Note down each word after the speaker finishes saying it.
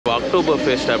இப்போ October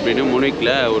fest அப்படின்னு முனிக்கில்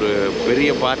ஒரு பெரிய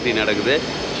பார்ட்டி நடக்குது.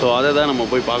 ஸோ அதை தான் நம்ம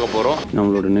போய் பார்க்க போகிறோம்.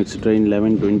 நம்மளோட நெக்ஸ்ட் ட்ரெயின்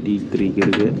 11:23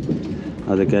 இருக்குது.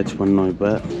 அதை கேட்ச் பண்ணோம். இப்போ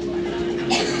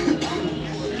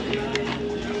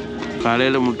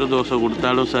காலையில் முட்டை தோசை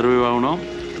கொடுத்தாலும் சர்வைவ் ஆகணும்,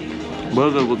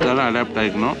 பர்கர் கொடுத்தாலும் adapt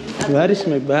ஆகிக்கணும். Where is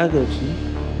my back actually?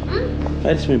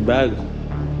 Where is my back?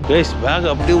 Guys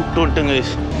back அப்படியே விட்டு விட்டுங்க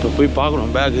கைஸ். இப்போ போய்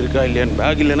பார்க்கணும் பேக் இருக்கா இல்லையான்னு.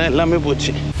 பேக் இல்லைன்னா எல்லாமே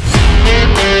போச்சு.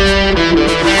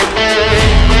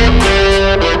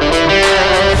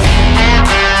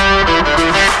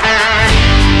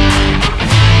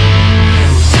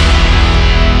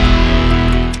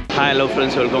 Hello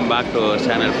friends, welcome back to our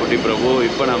channel foodie பிரபு.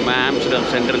 இப்போ நம்ம ஆம்ஸ்டர்டாம்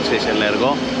சென்ட்ரல் ஸ்டேஷனில்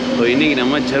இருக்கோம். ஸோ இன்றைக்கி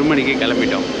நம்ம ஜெர்மனிக்கு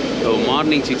கிளம்பிட்டோம். ஸோ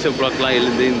மார்னிங் 6 o'clockலாம்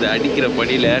எழுந்து இந்த அடிக்கிற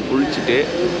படியில் குளிச்சுட்டு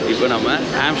இப்போ நம்ம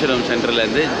ஆம்ஸ்டர்டாம்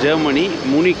சென்ட்ரல்லேருந்து ஜெர்மனி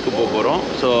முனிக்கு போக போகிறோம்.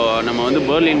 ஸோ நம்ம வந்து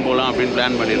பெர்லின் போகலாம் அப்படின்னு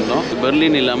பிளான் பண்ணியிருந்தோம்.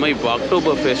 பெர்லின் இல்லாமல் இப்போ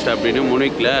அக்டோபர் ஃபெஸ்ட் அப்படின்னு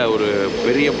முனிக்கில் ஒரு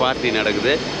பெரிய பார்ட்டி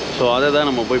நடக்குது. ஸோ அதை தான்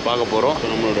நம்ம போய் பார்க்க போகிறோம். ஸோ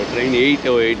நம்மளோட ட்ரெயின்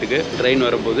 8:08க்கு ட்ரெயின்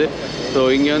வரும்போது. ஸோ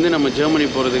இங்கே வந்து நம்ம ஜெர்மனி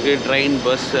போகிறதுக்கு ட்ரெயின்,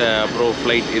 பஸ், அப்புறம்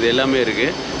ஃப்ளைட் இது எல்லாமே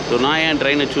இருக்குது. ஸோ நான் ஏன்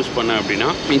ட்ரெயினை சூஸ் பண்ணேன்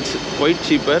அப்படின்னா, it's quite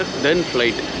cheaper then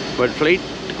flight. But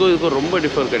ஃப்ளைட்டுக்கும் இதுக்கும் ரொம்ப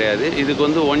டிஃபர் கிடையாது. இதுக்கு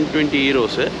வந்து 120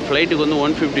 euros, ஃப்ளைட்டுக்கு வந்து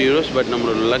 150 euros. பட்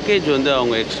நம்மளோட லக்கேஜ் வந்து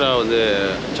அவங்க எக்ஸ்ட்ரா வந்து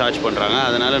சார்ஜ் பண்ணுறாங்க.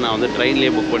 அதனால் நான் வந்து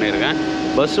ட்ரெயின்லேயே புக் பண்ணியிருக்கேன்.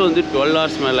 பஸ் வந்து 12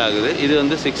 hours மேலே ஆகுது. இது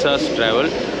வந்து 6 hours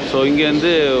ட்ராவல். ஸோ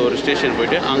இங்கேருந்து ஒரு ஸ்டேஷன்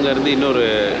போய்ட்டு அங்கேருந்து இன்னொரு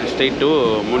ஸ்டேட் டு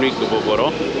முனிக்கு போக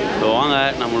போகிறோம். ஸோ வாங்க,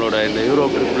 நம்மளோட இந்த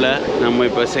யூரோப் ட்ரிப்பில் நம்ம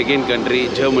இப்போ செகண்ட் கண்ட்ரி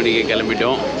ஜெர்மனிக்கு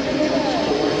கிளம்பிட்டோம்.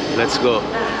 Let's go.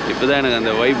 இப்போ தான் எனக்கு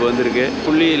அந்த வைப் வந்திருக்கு.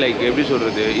 ஃபுல்லி லைக் எப்படி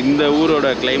சொல்கிறது, இந்த ஊரோட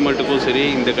கிளைமேட்டுக்கும் சரி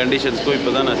இந்த கண்டிஷன்ஸ்க்கும்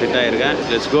இப்போ தான் நான் set ஆகிருக்கேன்.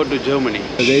 Let's go to Germany.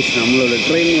 Guys, நம்மளோட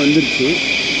ட்ரெயின் வந்துருச்சு.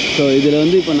 ஸோ இதில்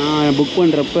வந்து இப்போ நான் புக்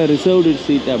பண்ணுறப்ப ரிசர்வ்டு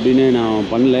சீட் அப்படின்னு நான்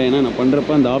பண்ணல. ஏன்னா நான்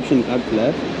பண்ணுறப்ப அந்த ஆப்ஷன் காட்டல.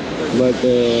 பட்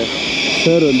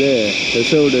சார் வந்து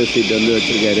ரிசர்வ்டு சீட் வந்து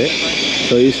வச்சுருக்காரு.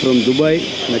 ஸோ இஸ் ஃப்ரம் துபாய்,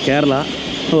 இந்த கேரளா.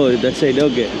 ஓ that side.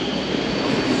 Okay,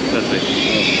 that right.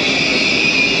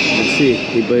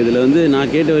 இப்போ இதில் வந்து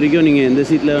நான் கேட்ட வரைக்கும் நீங்கள் எந்த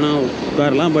சீட்டில் வேணால்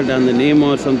உட்காரலாம், பட் அந்த நேம்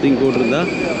ஆர் சம்திங் போட்டிருந்தா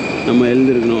நம்ம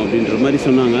எழுந்திருக்கணும் அப்படின்ற மாதிரி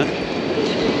சொன்னாங்க.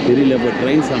 தெரியல. இப்போ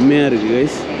ட்ரெயின் செம்மையாக இருக்குது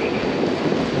கைஸ்.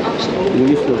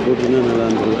 இங்கிலீஷில் போட்டிருந்தா நல்லா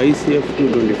இருந்தது. ICF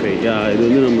 225. இது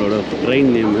வந்து நம்மளோட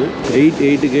ட்ரெயின் நேமு.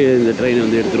 8:08க்கு இந்த ட்ரெயினை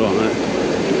வந்து எடுத்துருவாங்க.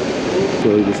 ஸோ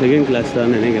இது செகண்ட் கிளாஸ்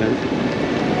தான் நினைக்கிறேன்.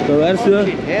 So where sir?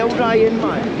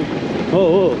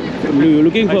 Oh, you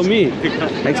looking for me?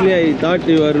 Actually, I thought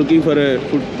you were looking for a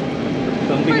food.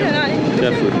 Something else.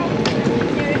 Yeah, food.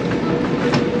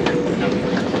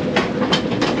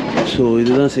 So, this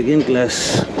is the second class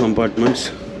compartments.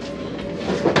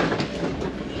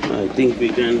 I think we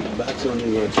can back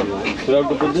something actually. You have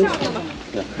to put this?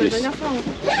 Yeah, please.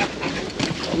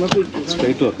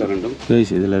 Straight to Akarandam. Guys,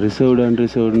 this is reserved and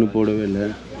unreserved nu podave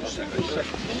illa.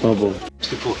 Pabo.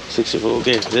 64.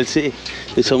 Okay, let's see.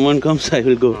 If someone comes, I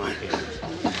will go.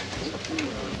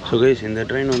 So guys, இந்த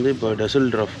train வந்து இப்போ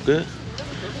டசல்ட்ராஃப்க்கு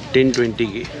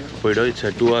 10:20க்கு போய்டும். It's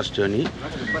a 2 hours journey.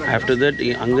 After that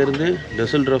அங்கேருந்து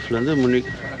டசல்ட்ராஃப்லேருந்து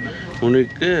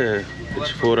முனிக்கு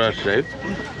it's 4 hours drive.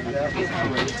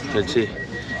 let's see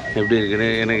எப்படி இருக்குன்னு.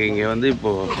 எனக்கு இங்கே வந்து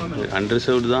இப்போது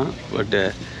அன்ரிசர்வ்டு தான். பட்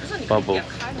பார்ப்போம்.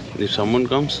 இஃப் someone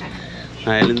comes,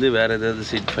 நான் எழுந்து வேறு ஏதாவது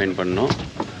சீட் ஃபைன் பண்ணோம்.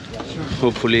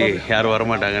 ஹோப்ஃபுல்லி யாரும்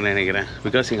வரமாட்டாங்கன்னு நினைக்கிறேன்.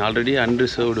 பிகாஸ் இங்கே ஆல்ரெடி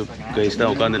அன்ரிசர்வ்டு கைஸ்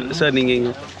தான் உட்காந்துருக்கு. சார் நீங்கள்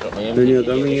இங்கே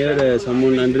coming year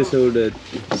summon unreserved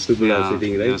people are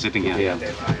sitting right? Sitting.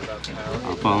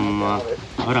 அப்போ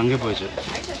அவர் அங்கே போயிடுச்சு.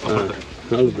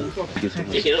 அவ்வளோதான்.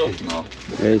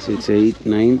 கைஸ், இட்ஸ்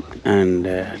 8:09 அண்ட்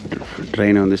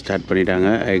ட்ரெயினை வந்து ஸ்டார்ட் பண்ணிட்டாங்க.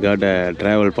 I got a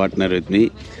travel partner with me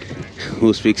who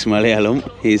speaks Malayalam.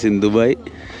 He is in Dubai.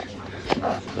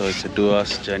 So it's 2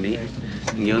 hours journey.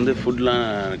 இங்கே வந்து ஃபுட்லாம்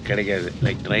கிடைக்காது.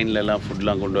 லைக் ட்ரெயின்லலாம்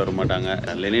ஃபுட்லாம் கொண்டு வர மாட்டாங்க.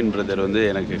 லெனின் பிரதர் வந்து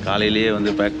எனக்கு காலையிலேயே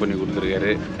வந்து பேக் பண்ணி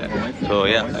கொடுத்துருக்காரு. ஸோ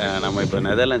நம்ம இப்போ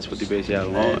நெதர்லாண்ட்ஸ் பற்றி பேசி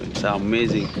ஆகணும். It's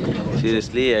amazing.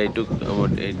 Seriously I took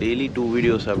about daily 2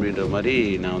 videos அப்படின்ற மாதிரி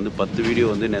நான் வந்து 10 வீடியோ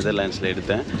வந்து நெதர்லாண்ட்ஸில்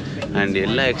எடுத்தேன். அண்ட்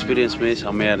எல்லா எக்ஸ்பீரியன்ஸுமே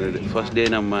செம்மையாக இருந்தது. ஃபர்ஸ்ட் டே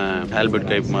நம்ம ஆல்பர்ட்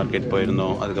கைப் மார்க்கெட்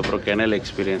போயிருந்தோம். அதுக்கப்புறம் கெனல்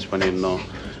எக்ஸ்பீரியன்ஸ் பண்ணியிருந்தோம்.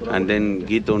 அண்ட் தென்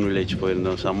கீத்தோன் வில்லேஜ்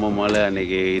போயிருந்தோம். செம்ம மலை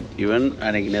அன்றைக்கி. ஈவன்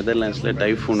அன்றைக்கி நெதர்லாண்ட்ஸில்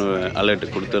டைஃபூன் அலர்ட்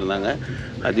கொடுத்துருந்தாங்க.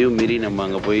 அதையும் மீறி நம்ம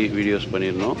அங்கே போய் வீடியோஸ்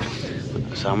பண்ணியிருந்தோம்.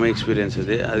 செம்ம எக்ஸ்பீரியன்ஸ்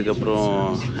இது. அதுக்கப்புறம்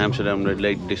ஆம்ஸ்டர்டாம் ரெட்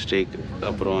லைட் டிஸ்ட்ரிக்ட்,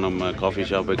 அப்புறம் நம்ம காஃபி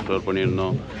ஷாப் எக்ஸ்ப்ளோர்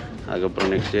பண்ணியிருந்தோம்.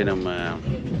 அதுக்கப்புறம் நெக்ஸ்ட் டே நம்ம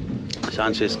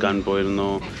சான்செஸ்கான்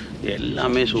போயிருந்தோம்.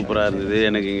 எல்லாமே சூப்பராக இருந்தது.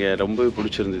 எனக்கு இங்கே ரொம்பவே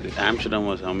பிடிச்சிருந்தது. Amsterdam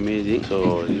was amazing. ஸோ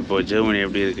இப்போது ஜெர்மனி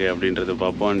எப்படி இருக்குது அப்படின்றத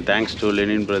பார்ப்போம். And thanks to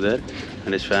Lenin brother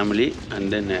and his family. And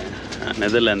then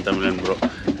Netherland தமிழன் ப்ரோ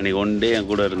அன்றைக்கி 1 day என்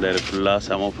கூட இருந்தார். ஃபுல்லாக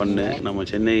செம ஃபன்னு. நம்ம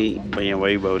சென்னை பையன்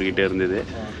வைப் அவர்கிட்ட இருந்தது.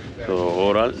 ஸோ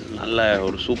ஓவரால் நல்ல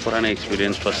ஒரு சூப்பரான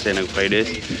எக்ஸ்பீரியன்ஸ். ஃபஸ்ட்டு எனக்கு 5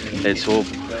 days. லெட்ஸ்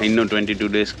ஹோப் இன்னும் 22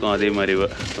 daysக்கும் அதே மாதிரி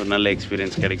ஒரு நல்ல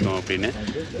எக்ஸ்பீரியன்ஸ் கிடைக்கும் அப்படின்னு.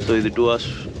 ஸோ இது 2 hours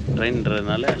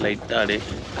ட்ரெயின்றதுனால லைட்டாக அப்படியே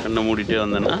கண்ணை மூடிட்டே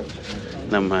வந்தோன்னா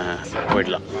நம்ம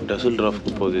போயிடலாம்.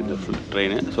 டசல்டார்ஃப்க்கு போகுது இந்த ஃபுல்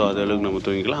ட்ரெயின். ஸோ அது அளவுக்கு நம்ம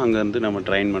தூங்கிக்கலாம். அங்கேருந்து நம்ம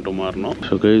ட்ரெயின் மட்டும் மாறணும்.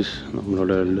 ஸோ கைஸ்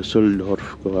நம்மளோட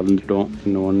டசல்டார்ஃப்க்கு வந்துட்டோம்.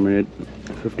 இன்னும் 1 minute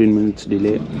 15 minutes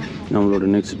டிலே. நம்மளோட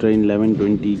நெக்ஸ்ட் ட்ரெயின்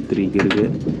 11:23க்கு இருக்குது.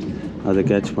 அதை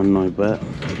கேட்ச் பண்ணோம். இப்போ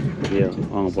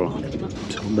வாங்க போகலாம்.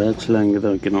 ஸோ பேக்ஸில் அங்கே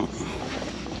தான் வைக்கணும்.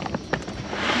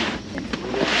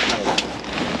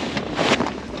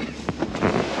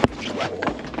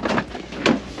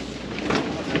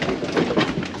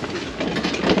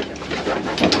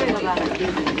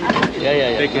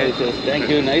 Take care, sir. Thank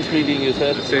you. Nice meeting you, sir.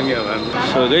 Same here, man.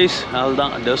 So guys,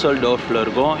 அதுதான் டசல்டார்ஃப்ல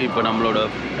இருக்கோம். இப்போ நம்மளோட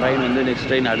ட்ரெயின் வந்து நெக்ஸ்ட்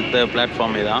ட்ரெயின் அடுத்த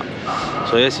பிளாட்ஃபார்மே தான்.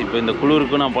 ஸோ எஸ் இப்போ இந்த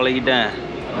குளிருக்கும் நான் பழகிட்டேன்,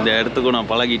 இந்த இடத்துக்கும் நான்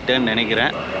பழகிட்டேன்னு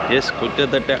நினைக்கிறேன். எஸ்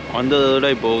கிட்டத்தட்ட வந்ததை விட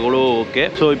இப்போ எவ்வளோ ஓகே.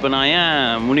 ஸோ இப்போ நான்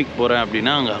ஏன் முனிக் போகிறேன்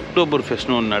அப்படின்னா, அங்கே அக்டோபர்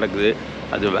ஃபெஸ்ட்னு ஒன்று நடக்குது.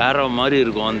 அது வேறு மாதிரி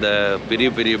இருக்கும். அந்த பெரிய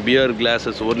பெரிய பியர்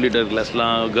கிளாஸஸ் 1 liter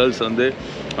கிளாஸ்லாம் கேர்ள்ஸ் வந்து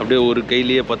அப்படியே ஒரு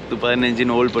கையிலேயே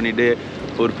 10-15 ஹோல்ட் பண்ணிவிட்டு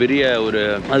ஒரு பெரிய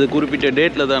அது குறிப்பிட்ட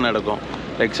டேட்டில் தான் நடக்கும்.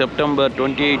 Like September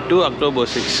 28 to October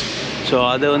 6. So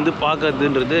அதை வந்து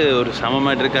பார்க்கறதுன்றது ஒரு செம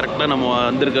மேட்ரு. கரெக்டாக நம்ம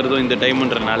வந்திருக்கிறதும் இந்த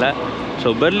டைமுன்றனால. ஸோ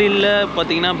பெர்லினில்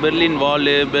பார்த்திங்கன்னா பெர்லின்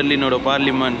வாலு, பெர்லினோட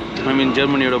பார்லிமெண்ட்,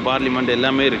 ஜெர்மனியோட பார்லிமெண்ட்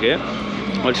எல்லாமே இருக்குது.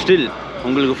 பட் ஸ்டில்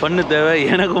உங்களுக்கு ஃபன்னு தேவை,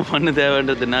 எனக்கும் ஃபன்னு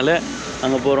தேவைன்றதுனால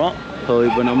அங்கே போகிறோம். ஸோ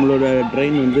இப்போ நம்மளோட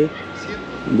ட்ரெயின் வந்து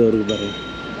இந்த ஒரு பாருங்கள்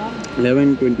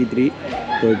 11:23.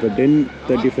 ஸோ இப்போ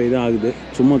 10:35 தான் ஆகுது.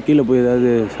 சும்மா கீழே போய்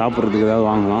ஏதாவது சாப்பிட்றதுக்கு ஏதாவது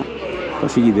வாங்கலாம்,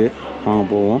 பசிக்குது, வாங்க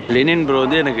போவோம். லெனின் ப்ரோ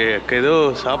வந்து எனக்கு ஏதோ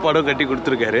சாப்பாடும் கட்டி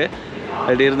கொடுத்துருக்காரு.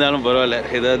 அப்படி இருந்தாலும் பரவாயில்ல,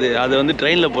 ஏதாவது அதை வந்து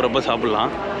ட்ரெயினில் போகிறப்ப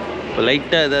சாப்பிட்லாம். இப்போ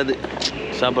லைட்டாக ஏதாவது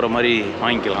சாப்பிட்ற மாதிரி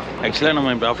வாங்கிக்கலாம். ஆக்சுவலாக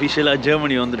நம்ம இப்போ அஃபிஷியலாக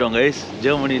ஜெர்மனி வந்துட்டோம் கைஸ்.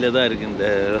 ஜெர்மனியில் தான் இருக்குது இந்த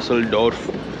டசல்டார்ஃப்.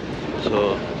 ஸோ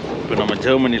இப்போ நம்ம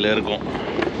ஜெர்மனியில் இருக்கோம்.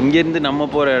 இங்கேருந்து நம்ம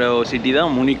போகிற சிட்டி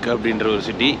தான் முனிக் அப்படின்ற ஒரு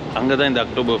சிட்டி. அங்கே தான் இந்த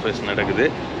அக்டோபர் ஃபெஸ்ட் நடக்குது.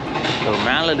 ஸோ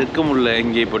மேலே இருக்க முடியல.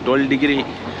 இங்கே இப்போ 12 degree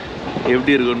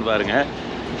எப்படி இருக்குன்னு பாருங்கள்.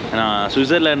 நான்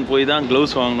சுவிட்சர்லாண்ட் போய் தான்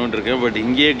க்ளவுஸ் வாங்கணுன்னு இருக்கேன். பட்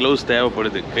இங்கேயே க்ளவுஸ்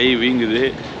தேவைப்படுது. கை வீங்குது,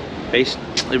 கை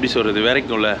எப்படி சொல்கிறது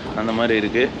விரைக்கும்ல, அந்த மாதிரி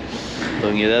இருக்குது. ஸோ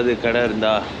இங்கே ஏதாவது கடை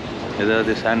இருந்தால்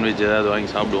ஏதாவது சாண்ட்விச் ஏதாவது வாங்கி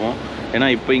சாப்பிடுவோம். ஏன்னா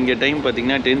இப்போ இங்கே டைம்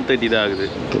பார்த்திங்கன்னா 10:30 தான் ஆகுது.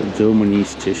 ஜெர்மனி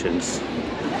ஸ்டேஷன்ஸ்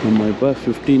நம்ம இப்போ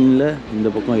 15ல் இந்த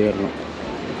பக்கம் ஏறணும்.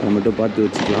 அதை மட்டும் பார்த்து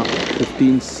வச்சுக்கலாம்.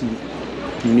 15C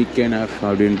முனிக்கேனாஃப்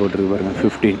அப்படின்னு போட்டிருக்கு பாருங்கள்.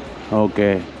 15 ஓகே.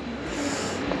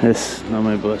 எஸ்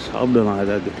நம்ம இப்போ சாப்பிடலாம்.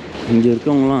 ஏதாவது இங்கே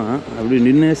இருக்கவங்களாம் அப்படி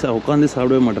நின்று உட்காந்து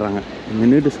சாப்பிடவே மாட்டுறாங்க,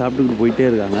 நின்றுட்டு சாப்பிட்டுக்கிட்டு போயிட்டே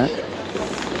இருக்காங்க.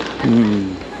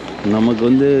 நமக்கு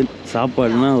வந்து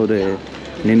சாப்பாடுனா ஒரு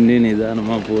நின்று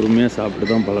நிதானமாக பொறுமையாக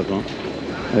சாப்பிட்டு தான் பழக்கம்.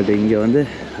 பட் இங்கே வந்து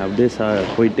அப்படியே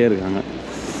போயிட்டே இருக்காங்க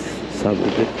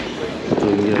சாப்பிட்டுட்டு. ஸோ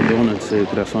இங்கே டோனட்ஸு,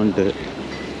 க்ரஸாண்ட்டு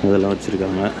அதெல்லாம்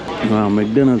வச்சுருக்காங்க.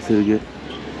 மெக்டொனால்ட்ஸ் இருக்குது.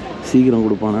 சீக்கிரம்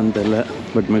கொடுப்பானான்னு தெரில.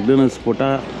 பட் மெக்டொனால்ட்ஸ்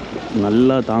போட்டால்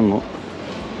நல்லா தாங்கும்.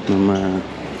 நம்ம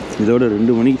இதோட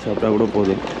 2 மணிக்கு சாப்பிட்டா கூட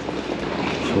போதும்.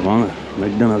 ஸோ வாங்க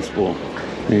மெக்டொனால்ட்ஸ் போவோம்.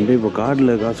 என்கிட்ட இப்போ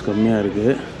கார்டில் காசு கம்மியாக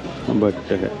இருக்குது.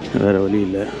 பட் வேறு வழி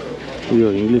இல்லை. ஐயோ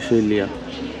இங்கிலீஷே இல்லையா?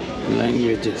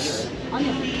 Languages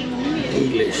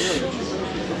English.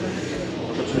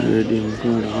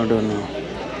 ஆர்டர்னா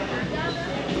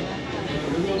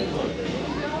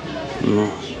no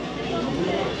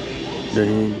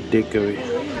dining takeaway.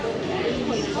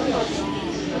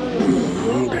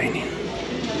 Dining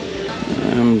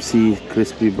MC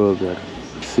crispy burger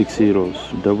 6 euros,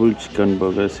 double chicken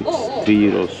burger 3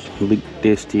 euros, big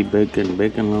tasty bacon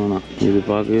வேணாம். இது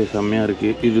பார்க்கவே செம்மையாக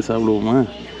இருக்குது. இது சாப்பிடுவோமா?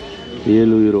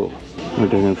 7 euro.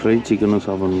 பட் எனக்கு ஃப்ரைட் சிக்கனும்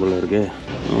சாப்பிடணும் போல இருக்கே.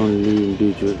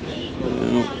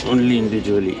 only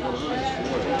individually.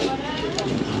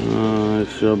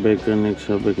 extra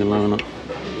பேக்கன்லாம் வேணாம்.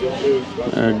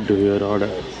 add to your order.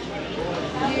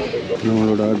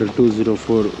 நம்மளோட ஆர்டர்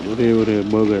 204. ஒரே ஒரு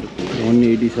பர்கர்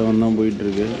 187 தான்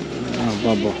போயிட்டுருக்கு.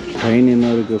 பார்ப்போம். ட்ரெயின்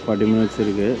இன்னும் இருக்குது, 40 minutes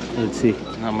இருக்குது. வச்சு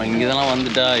நம்ம இங்கே தான்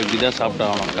வந்துட்டா இப்படி தான்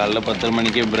சாப்பிட்டாகணும். காலைல 10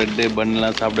 மணிக்கே ப்ரெட்டு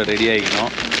பன்லாம் சாப்பிட ரெடி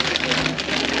ஆகிக்கணும்.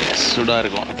 சூடாக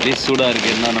இருக்கும். அட்லீஸ்ட் சூடாக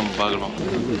இருக்குன்னு தான் நம்ம பார்க்கணும்.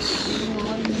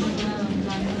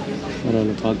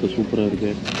 பரவாயில்ல, பார்க்க சூப்பராக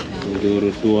இருக்குது. இது ஒரு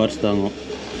 2 hours தாங்கும்.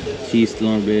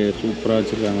 சீஸ்லாம் அப்படியே சூப்பராக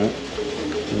வச்சுருக்காங்க.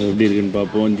 எப்படி இருக்குன்னு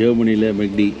பார்ப்போம். ஜெர்மனியில்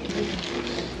மெக்டி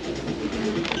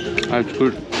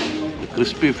குட்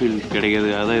கிறிஸ்பி ஃபீல் கிடைக்கிது.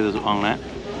 அதான் இது வாங்கினேன்.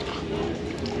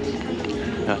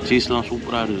 சீஸ்லாம்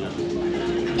சூப்பராக இருக்குது.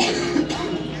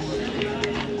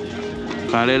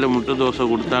 காலையில் முட்டை தோசை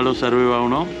கொடுத்தாலும் சர்வைவ்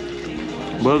ஆகணும்,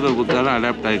 பர்கர் கொடுத்தாலும்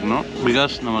அடாப்ட் ஆகிக்கணும்.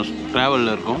 பிகாஸ் நம்ம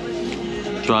ட்ராவலில் இருக்கோம்.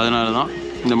 ஸோ அதனால தான்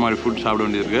இந்த மாதிரி ஃபுட் சாப்பிட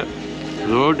வேண்டியது.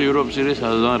 ரோட் யூரோப் சீரிஸ்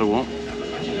அதுதான் இருக்கும்.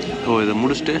 ஸோ இதை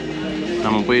முடிச்சுட்டு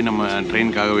நம்ம போய் நம்ம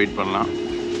ட்ரெயினுக்காக வெயிட் பண்ணலாம்.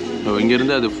 ஸோ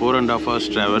இங்கேருந்து அது 4.5 hours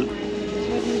ட்ராவல்.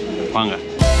 வாங்க.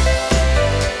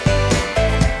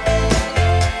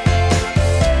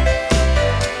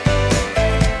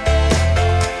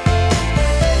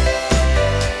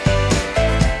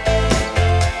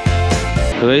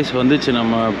 வயசு வந்துச்சு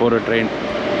நம்ம போகிற ட்ரெயின்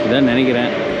இதான்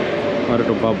நினைக்கிறேன்.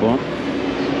 வரட்டும் பார்ப்போம்.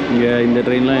 இங்கே இந்த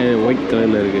ட்ரெயின்லாம் ஒயிட்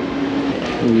கலரில் இருக்குது.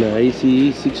 இல்லை ICE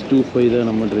 625 தான்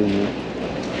நம்ம ட்ரெயின்.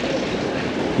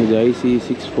 இது ICE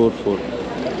 644.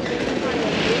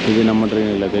 இது நம்ம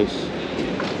ட்ரெயின் இல்லை கைஸ்.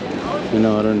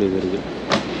 இன்னும் வர வேண்டியது இருக்குது.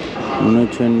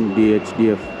 முன்னச்சன்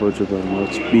DHDF போச்சுருக்காங்க.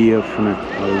 HPFன்னு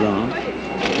அதுதான்.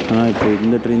 ஆனால் இப்போ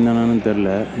இந்த ட்ரெயின் தானான்னு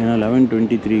தெரில. ஏன்னா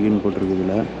 11:23க்குன்னு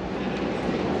போட்டிருக்குதுல.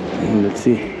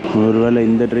 லெட்ஸி. ஒரு வேளை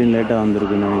இந்த ட்ரெயின் லேட்டாக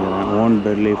வந்திருக்குன்னு நினைக்கிறேன். ஓன்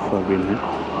பெர்லீஃப் அப்படின்னு.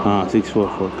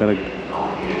 644 கரெக்ட்.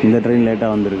 இந்த ட்ரெயின் லேட்டாக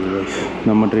வந்திருக்கு கைஸ்.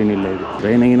 நம்ம ட்ரெயின் இல்லை இது.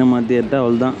 ட்ரெயின் எங்கே மாற்றி எடுத்தால்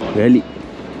அவள் தான் வேலி.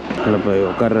 அதில் இப்போ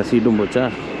உட்கார்ற சீட்டும் போச்சா.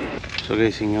 ஸோ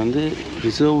கைஸ் இங்கே வந்து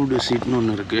ரிசர்வ்டு சீட்னு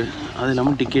ஒன்று இருக்குது. அது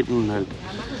இல்லாமல் டிக்கெட்னு ஒன்று இருக்குது.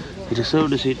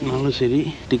 ரிசர்வ்டு சீட்னாலும் சரி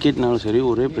டிக்கெட்னாலும் சரி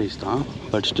ஒரே ப்ரைஸ் தான்.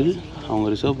 பட் ஸ்டில் அவங்க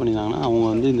ரிசர்வ் பண்ணியிருந்தாங்கன்னா அவங்க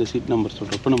வந்து இந்த சீட் நம்பர்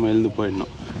சொல்கிறப்ப நம்ம எழுந்து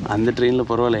போயிடணும். அந்த ட்ரெயினில்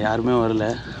பரவாயில்ல, யாருமே வரல.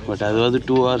 பட் அதாவது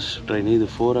 2 hours ட்ரெயின். இது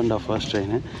 4.5 hours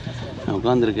ட்ரெயின். நான்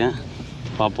உட்காந்துருக்கேன்.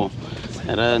 பார்ப்போம்.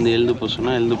 யாராவது வந்து எழுந்து போக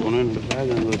சொன்னால் எழுந்து போகணும். என்னோடய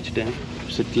பேக் அங்கே வச்சுட்டேன்.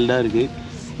 செட்டில்டாக இருக்குது.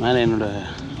 மேலே என்னோடய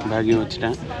பேக்கையும்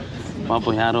வச்சுட்டேன்.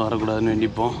 பார்ப்போம், யாரும் வரக்கூடாதுன்னு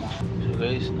வேண்டிப்போம். ஸோ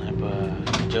கைஸ் நான் இப்போ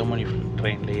ஜெர்மனி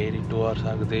ட்ரெயினில் ஏறி 2 hours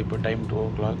ஆகுது. இப்போ டைம் 2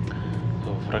 o'clock.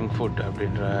 ஸோ ஃப்ராங்க்ஃபர்ட்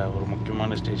அப்படின்ற ஒரு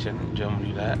முக்கியமான ஸ்டேஷன்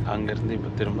ஜெர்மனியில். அங்கேருந்து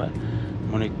இப்போ திரும்ப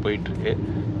முனிக் போயிட்டுருக்கு.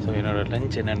 ஸோ என்னோடய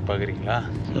லஞ்ச் என்னென்னு பார்க்குறீங்களா?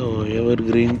 ஸோ எவர்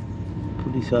கிரீன்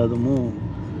புளி சாதமும்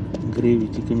கிரேவி,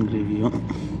 சிக்கன் கிரேவியும்.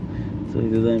 ஸோ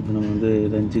இதுதான் இப்போ நம்ம வந்து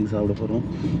லஞ்சுக்கு சாப்பிட போகிறோம்.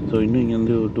 ஸோ இன்னும்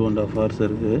இங்கேருந்து ஒரு 2.5 hours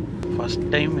இருக்குது. ஃபஸ்ட்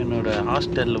டைம் என்னோடய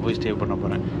ஹாஸ்டலில் போய் ஸ்டே பண்ண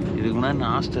போகிறேன். இதுக்கு முன்னாடி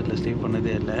நான் ஹாஸ்டலில் ஸ்டே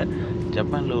பண்ணதே இல்லை.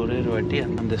 ஜப்பானில் ஒரே ஒரு வாட்டி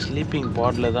அந்த ஸ்லீப்பிங்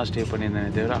பாடில் தான் ஸ்டே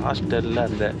பண்ணியிருந்தேன். தவிர ஹாஸ்டலில்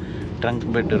அந்த ட்ரங்க்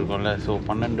பெட் இருக்கும்ல. ஸோ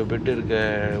 12 பெட் இருக்க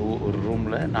ஒரு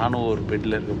ரூமில் நானும் ஒரு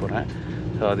பெட்டில் இருக்க போகிறேன்.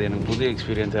 ஸோ அது எனக்கு புது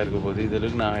எக்ஸ்பீரியன்ஸாக இருக்க போகுது. இதில்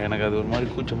எனக்கு அது ஒரு மாதிரி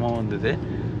கூச்சமாக வந்தது.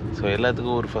 ஸோ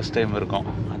எல்லாத்துக்கும் ஒரு ஃபஸ்ட் டைம் இருக்கும்.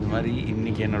 அது மாதிரி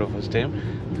இன்றைக்கி என்னோடய ஃபஸ்ட் டைம்.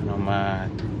 நம்ம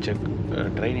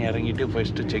ட்ரெயின் இறங்கிட்டு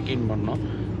ஃபஸ்ட்டு செக்இன் பண்ணோம்.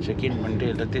 செக்இன் பண்ணிட்டு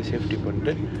எல்லாத்தையும் சேஃப்டி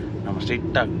பண்ணிட்டு நம்ம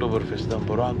ஸ்ட்ரெயிட்டாக அக்டோபர் ஃபெஸ்ட் தான்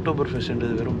போகிறோம். அக்டோபர்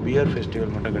ஃபெஸ்ட்ன்றது வெறும் பியர்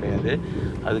ஃபெஸ்டிவல் மட்டும் கிடையாது.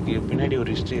 அதுக்கு பின்னாடி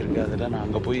ஒரு ஹிஸ்ட்ரி இருக்குது. அதெல்லாம் நான்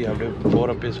அங்கே போய் அப்படியே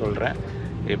போகிறப்பே சொல்கிறேன்.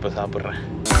 இப்போ சாப்பிட்றேன்.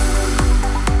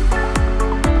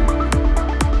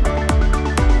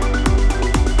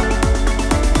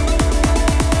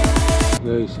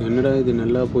 என்னடா இது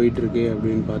நல்லா போயிட்டுருக்கு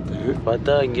அப்படின்னு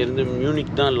பார்த்தா இங்கேருந்து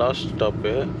மியூனிக் தான் லாஸ்ட்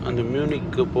ஸ்டாப்பு. அந்த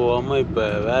மியூனிக்கு போகாமல் இப்போ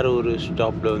வேறு ஒரு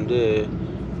ஸ்டாப்பில் வந்து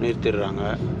நிறுத்திடுறாங்க.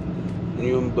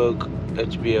 நியூம்பர்க்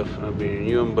HPF அப்படி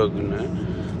நியூம்பர்க்னு.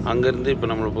 அங்கேருந்து இப்போ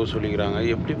நம்மளை போக சொல்லிக்கிறாங்க.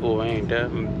 எப்படி போவேன்? என்கிட்ட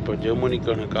இப்போ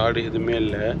ஜெர்மனிக்கான கார்டு எதுவுமே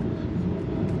இல்லை.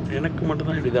 எனக்கு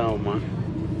மட்டும்தான் இப்படி தான் ஆகுமா?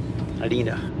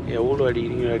 அடிங்கடா, எவ்வளோ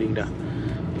அடிங்கடா.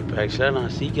 இப்போ ஆக்சுவலாக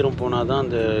நான் சீக்கிரம் போனால் தான்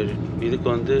அந்த இதுக்கு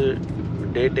வந்து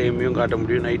டே டைமையும் காட்ட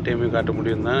முடியும், நைட் டைமையும் காட்ட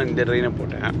முடியும் தான் இந்த ட்ரெயினை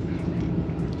போட்டேன்.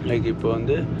 லைக் இப்போ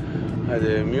வந்து அது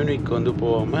மியூனிக் வந்து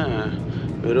போகாமல்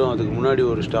வெறும் அதுக்கு முன்னாடி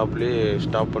ஒரு ஸ்டாப்லேயே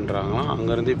ஸ்டாப் பண்ணுறாங்களாம்.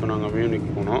 அங்கேருந்து இப்போ நாங்கள்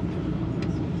மியூனிக் போனோம்.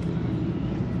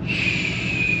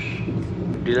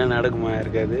 இப்படிலாம் நடக்குமா?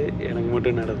 இருக்காது, எனக்கு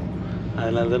மட்டும் நடக்கும்.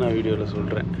 அதனால தான் நான் வீடியோவில்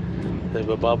சொல்கிறேன்.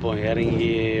 இப்போ பார்ப்போம்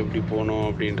இறங்கி எப்படி போகணும்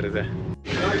அப்படின்றத.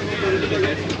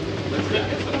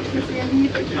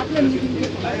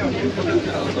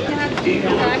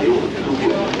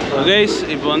 கைஸ்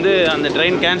இப்போ வந்து அந்த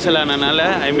ட்ரெயின் கேன்சல் ஆனதுனால,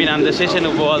 அந்த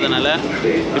ஸ்டேஷனுக்கு போகாதனால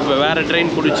இப்போ வேறு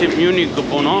ட்ரெயின் பிடிச்சி மியூனிக்கு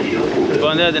போனோம். இப்போ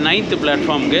வந்து அது 9th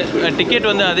பிளாட்ஃபார்முக்கு. டிக்கெட்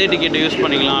வந்து அதே டிக்கெட்டை யூஸ்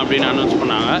பண்ணிக்கலாம் அப்படின்னு அனௌன்ஸ்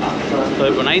பண்ணாங்க. ஸோ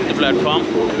இப்போ 9th பிளாட்ஃபார்ம்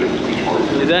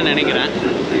இதான் நினைக்கிறேன்.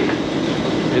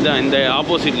 இதுதான் இந்த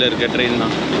ஆப்போசிட்டில் இருக்க ட்ரெயின்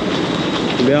தான்.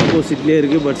 இப்படியே ஆப்போசிட்லேயே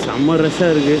இருக்குது. பட் செம்ம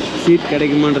ரஷ்ஷாக இருக்குது. சீட்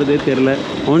கிடைக்குமான்றதே தெரில.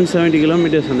 170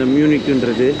 kilometers அந்த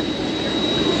மியூனிக்குன்றது.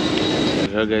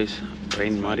 கைஸ்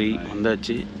ட்ரெயின் மாதிரி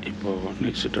வந்தாச்சு. இப்போது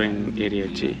நெக்ஸ்ட் ட்ரெயின்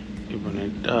ஏறியாச்சு. இப்போ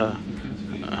நெட்டாக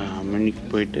மியூனிக்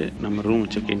போயிட்டு நம்ம ரூம்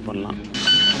செக்இன் பண்ணலாம்.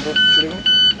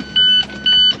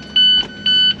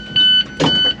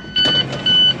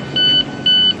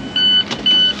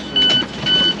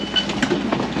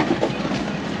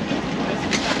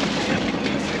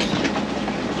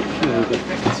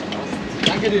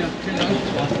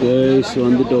 கைஸ்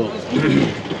வந்துட்டோம்.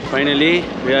 Finally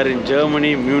we are in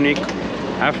Germany, Munich.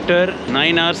 After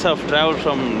 9 hours of travel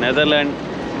from Netherlands,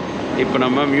 இப்போ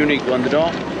நம்ம மியூனிக்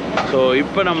வந்துட்டோம். ஸோ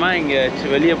இப்போ நம்ம இங்கே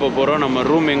வெளியே போகிறோம். நம்ம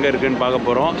ரூம் எங்கே இருக்குதுன்னு பார்க்க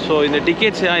போகிறோம். ஸோ இந்த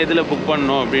டிக்கெட்ஸ் எதில் புக்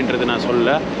பண்ணணும் அப்படின்றது நான்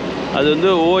சொல்ல. அது வந்து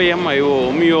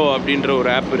OMIO அப்படின்ற ஒரு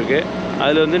ஆப் இருக்குது.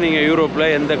 அதில் வந்து நீங்கள்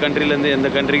யூரோப்பில் எந்த கண்ட்ரிலேருந்து எந்த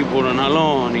கண்ட்ரிக்கு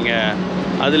போகணுன்னாலும் நீங்கள்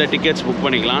அதில் டிக்கெட்ஸ் புக்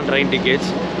பண்ணிக்கலாம், ட்ரெயின்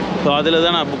டிக்கெட்ஸ். ஸோ அதில்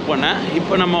தான் நான் புக் பண்ணேன்.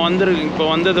 இப்போ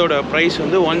வந்ததோட ப்ரைஸ்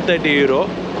வந்து €130.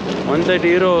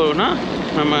 €130னா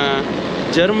நம்ம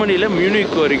ஜெர்மனியில்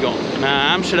மியூனிக் வரைக்கும், நான்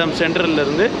ஆம்ஸ்டர்டாம்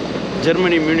சென்ட்ரல்லேருந்து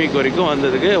ஜெர்மனி மியூனிக் வரைக்கும்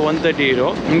வந்ததுக்கு €130.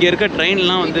 இங்கே இருக்க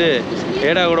ட்ரெயின்லாம் வந்து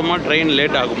ஏடாகூடமாக ட்ரெயின்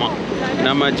லேட் ஆகுமா.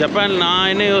 நம்ம ஜப்பான், நான்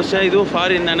என்ன யோசித்தேன், இதுவும்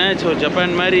ஃபாரின் தானே, ஸோ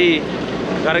ஜப்பான் மாதிரி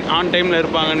கரெக்ட் ஆன் டைமில்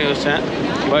இருப்பாங்கன்னு யோசித்தேன்.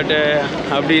 பட்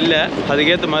அப்படி இல்லை,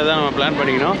 அதுக்கேற்ற மாதிரி தான் நம்ம பிளான்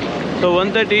பண்ணிக்கணும். ஸோ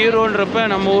 €130ன்றப்ப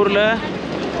நம்ம ஊரில்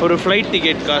ஒரு ஃப்ளைட்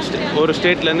டிக்கெட் காஸ்ட் ஒரு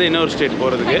ஸ்டேட்லேருந்து இன்னொரு ஸ்டேட்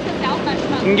போகிறதுக்கு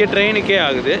இங்கே ட்ரெயினுக்கே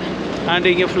ஆகுது. அண்ட்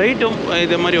இங்கே ஃப்ளைட்டும்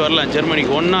இதே மாதிரி வரலாம்,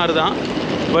 ஜெர்மனிக்கு 1 hour தான்.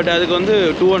 பட் அதுக்கு வந்து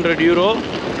 €200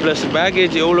 ப்ளஸ்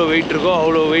பேக்கேஜ் எவ்வளோ வெயிட் இருக்கோ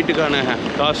அவ்வளோ வெயிட்டுக்கான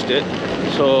காஸ்ட்டு.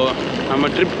 ஸோ நம்ம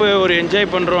ட்ரிப்பு ஒரு என்ஜாய்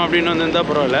பண்ணுறோம் அப்படின்னு வந்திருந்தால்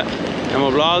பரவாயில்ல. நம்ம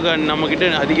vlog அண்ட்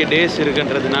நம்மக்கிட்ட அதிக டேஸ்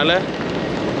இருக்குன்றதுனால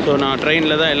ஸோ நான்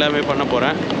ட்ரெயினில் தான் எல்லாமே பண்ண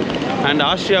போகிறேன். அண்ட்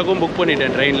ஆஸ்ட்ரியாவுக்கும் புக்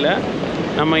பண்ணிட்டேன் ட்ரெயினில்.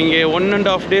 நம்ம இங்கே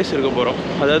 1.5 days இருக்க போகிறோம்,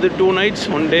 அதாவது 2 nights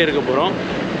 1 day இருக்க போகிறோம்.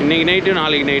 இன்றைக்கி நைட்டும்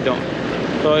நாளைக்கு நைட்டும்.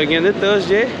 ஸோ இங்கேருந்து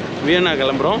தேர்ஸ்டே வியன்னா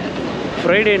கிளம்புறோம்,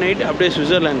 ஃப்ரைடே நைட் அப்படியே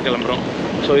சுவிட்சர்லாந்து கிளம்புறோம்.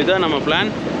 ஸோ இதுதான் நம்ம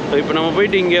பிளான். ஸோ இப்போ நம்ம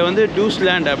போயிட்டு இங்கே வந்து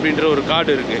டூஸ்லேண்ட் அப்படின்ற ஒரு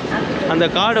கார்டு இருக்குது. அந்த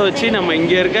கார்டை வச்சு நம்ம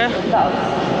இங்கே இருக்க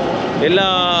எல்லா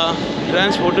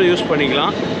டிரான்ஸ்போர்ட்டும் யூஸ்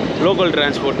பண்ணிக்கலாம். Local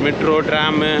transport, metro,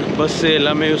 tram, bus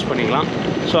எல்லாமே யூஸ் பண்ணிக்கலாம்.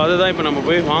 ஸோ அதை தான் இப்போ நம்ம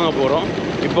போய் வாங்க போகிறோம்.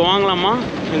 இப்போ வாங்கலாமா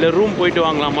இல்லை ரூம் போயிட்டு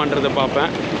வாங்கலாமான்றதை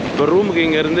பார்ப்பேன். இப்போ ரூமுக்கு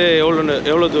இங்கேருந்து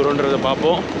எவ்வளோ தூரன்றதை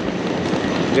பார்ப்போம்.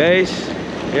 Guys,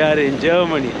 we are in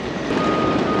Germany.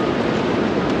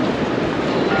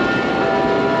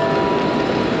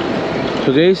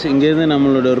 So guys, இங்கேருந்து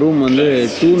நம்மளோட ரூம் வந்து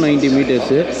 290 meters.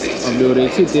 அப்படி ஒரு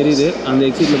எக்ஸிட் தெரியுது, அந்த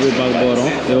எக்ஸிட்டில் போய் பார்க்க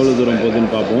போகிறோம், எவ்வளோ தூரம்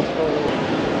போகுதுன்னு பார்ப்போம்.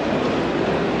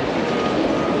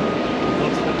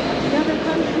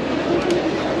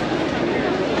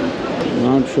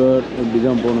 நாட் ஷுர் இப்படி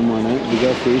தான் போகணுமானு,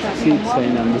 பிகாஸ் எக்ஸிட்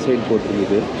சைன் அந்த சைட்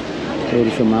போட்டிருக்குது. ஒரு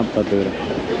விஷயம் மேப் பார்த்துக்கிறேன்.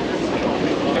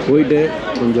 போயிட்டு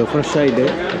கொஞ்சம் ஃப்ரெஷ் ஆகிட்டு,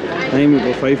 டைம்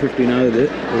இப்போ 5:15 ஆகுது.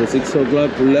 ஒரு 6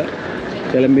 o'clock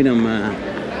கிளம்பி நம்ம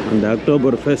அந்த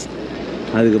அக்டோபர் ஃபெஸ்ட்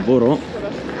அதுக்கு போகிறோம்.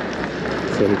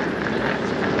 சரி,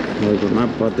 உங்களுக்கு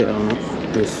மேப் பார்த்தே ஆகணும்.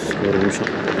 ப்ளஸ் ஒரு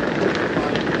நிமிஷம்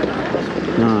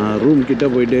நான் ரூம் கிட்டே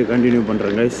போயிட்டு கண்டினியூ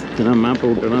பண்ணுறேன் கைஸ். ஏன்னா மேப்பை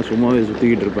விட்டேன்னா சும்மாவே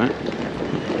சுற்றிக்கிட்டு இருப்பேன்.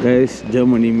 கைஸ்,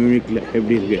 ஜெர்மனி மியூனிக்கில்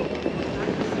எப்படி இருக்குது?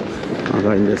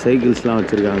 அதான் இந்த சைக்கிள்ஸ்லாம்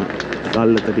வச்சுருக்காங்க,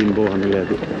 காலில் தட்டின்னு போவாங்க.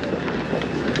 அது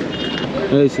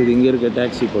கைஸ், இது இங்கே இருக்க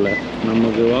டாக்ஸி போல்.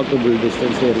 நமக்கு வாக்கபிள்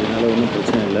டிஸ்டன்ஸே இருக்கிறதுனால ஒன்றும்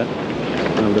பிரச்சனை இல்லை,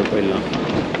 அப்படியே போயிடலாம்.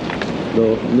 ஸோ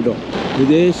வந்துட்டோம்.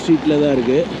 இதே ஸ்ட்ரீட்டில் தான்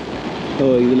இருக்குது. ஸோ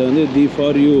இதில் வந்து தி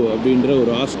ஃபார் யூ அப்படின்ற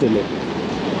ஒரு ஹாஸ்டலு.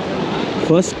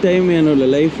 ஃபர்ஸ்ட் டைம் என்னோடய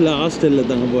லைஃப்பில் ஹாஸ்டலில்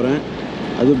தங்க போகிறேன்.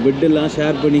 அது பெட்டெல்லாம்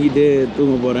ஷேர் பண்ணிக்கிட்டு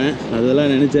தூங்க போகிறேன்.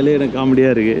 அதெல்லாம் நினச்சாலே எனக்கு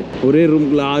காமெடியாக இருக்குது. ஒரே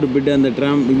ரூமுக்குள்ளே 6 பெட்டு, அந்த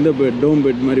இந்த பெட் டோம்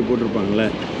பெட் மாதிரி போட்டிருப்பாங்களே,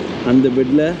 அந்த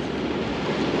பெட்டில்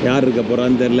யார் இருக்க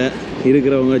போகிறான்னு தெரில.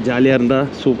 இருக்கிறவங்க ஜாலியாக இருந்தால்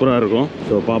சூப்பராக இருக்கும்.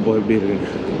 ஸோ பார்ப்போம் எப்படி இருக்குன்னு.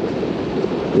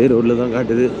 இதே ரோட்டில் தான்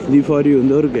காட்டுது. தி ஃபார் யூ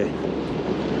இந்த இருக்கு.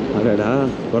 அடடா,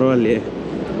 பரவாயில்லையே,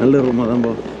 நல்ல ரூமாக தான்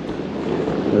போ.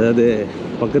 அதாவது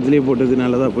பக்கத்துலேயே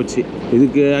போட்டதுனால தான் போச்சு.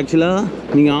 இதுக்கு ஆக்சுவலாக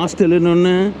நீங்கள்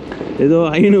ஹாஸ்டலுன்னு ஏதோ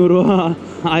 ₹500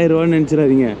 ₹1000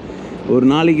 நினச்சிடாதீங்க. ஒரு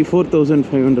நாளைக்கு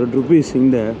 4500 rupees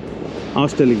இந்த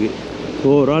ஹாஸ்டலுக்கு.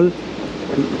 ஓவரால்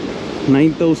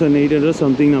 9800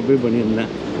 சம்திங் நான் பே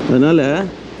பண்ணியிருந்தேன். அதனால்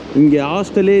இங்கே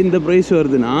ஹாஸ்டலே இந்த ப்ரைஸ்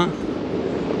வருதுன்னா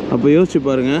அப்போ யோசிச்சு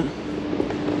பாருங்கள்,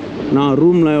 நான்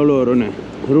ரூம்லாம் எவ்வளோ வரும்னு.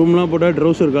 ரூம்லாம் போட்டால்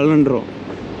ட்ரௌசர் கலண்டுரும்.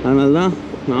 அதனால தான்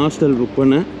நான் ஹாஸ்டல் புக்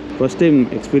பண்ணேன். First time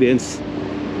experience.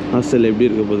 ஹாஸ்டல் எப்படி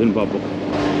இருக்க போகுதுன்னு பார்ப்போம்.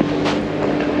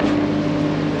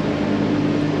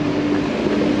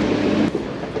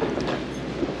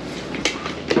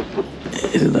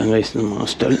 இதுதான் கைஸ் நம்ம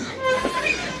ஹாஸ்டல்.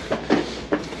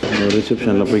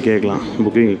 ரிசப்ஷனில் போய் கேட்கலாம்,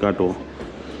 புக்கிங் காட்டுவோம்.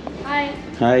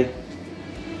 Hi,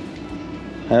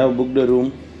 I have booked a room.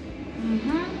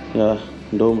 Yeah,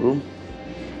 dorm room.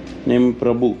 Name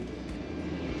Prabu.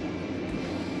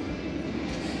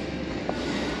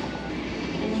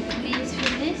 Can you please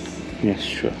fill this? Yes,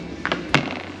 sure.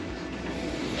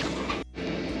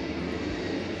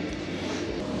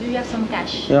 Do you have some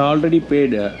cash? Yeah, already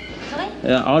paid. Sorry?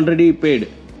 Yeah, already paid.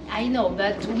 I know,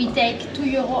 but we take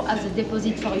 €2 as a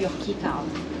deposit for your key card.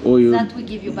 Oh, you. That we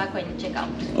give you back when you check out.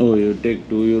 Oh, you take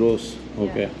 €2.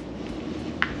 Okay. Yeah.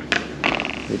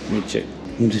 Let me check.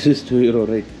 This is €2,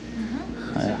 right?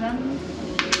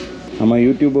 I'm a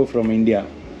YouTuber from India.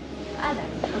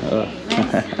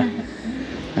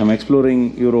 I'm exploring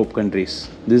Europe countries.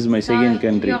 This is my second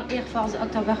country. You're here for the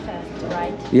Oktoberfest,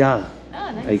 right? Yeah. Oh,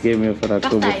 nice. I came here for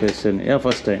Oktoberfest. Yeah,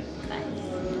 first time.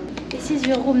 is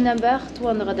your room number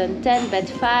 210, bed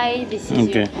 5. This is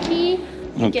your key.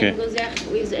 You can go there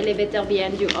with the elevator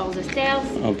behind you or the stairs.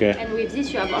 And with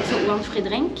this, you have also one free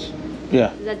drink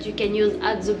that you can use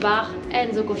at the bar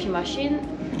and the coffee machine.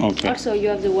 Also, you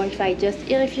have the Wi-Fi just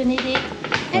here if you need it.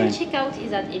 And checkout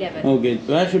is at 11.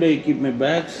 Where should I keep my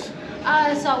bags?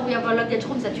 So we have a luggage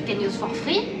room that you can use for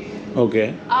free. Or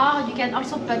you can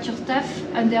also put your stuff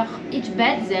under each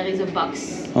bed. There is a box.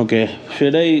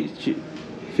 Should I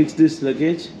fix this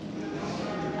luggage?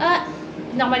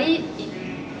 Normally,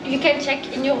 you can check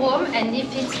in your room, and if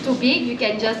it's too big, you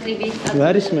can just leave it.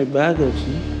 Where is my bag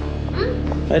actually?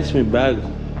 Where is my bag? I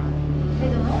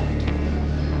don't know.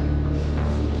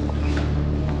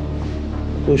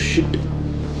 Oh shit.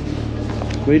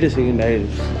 Wait a second, I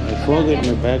forgot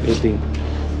my bag, I think.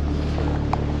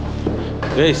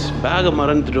 Guys, bag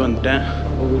மறந்துட்டு வந்துட்டேன்.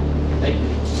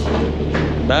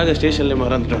 Bag ஸ்டேஷன்ல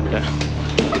மறந்துட்டு வந்துட்டேன்.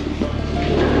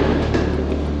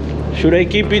 Should I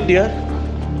keep it here?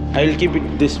 I will keep it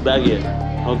this bag here.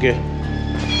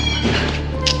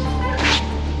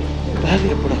 Bag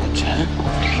எப்படா வச்சேன்?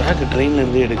 Bag ட்ரெயின்ல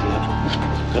இருந்து எடுக்கல.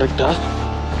 கரெக்ட்டா?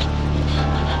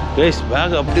 Guys,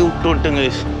 bag அப்படியே விட்டு வந்துட்டேன்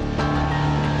guys.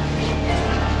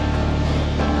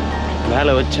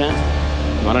 வேலை வச்சேன்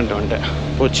மறந்துட்டு வந்துட்டேன்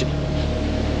போச்சு.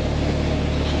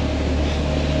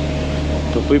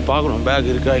 இப்போ போய் பார்க்கணும் பேக்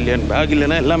இருக்கா இல்லையான்னு. பேக்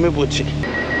இல்லைன்னா எல்லாமே போச்சு.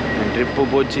 என் ட்ரிப்பு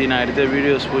போச்சு, நான் எடுத்த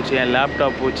வீடியோஸ் போச்சு, என்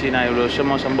லேப்டாப் போச்சு, நான் இவ்வளோ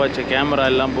வருஷமாக சம்பாதிச்ச கேமரா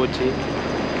எல்லாம் போச்சு,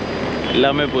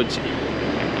 எல்லாமே போச்சு.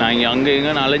 நான் இங்கே அங்கே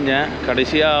இங்கேன்னு அலைஞ்சேன்.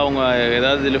 கடைசியாக அவங்க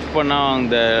ஏதாவது லிஃப்ட் பண்ணால்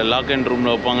அந்த லாக் அண்ட்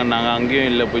ரூமில் வைப்பாங்கன்னாங்க. அங்கேயும்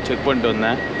இல்லை, போய் செக் பண்ணிட்டு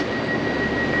வந்தேன்.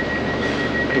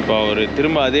 இப்போ அவர்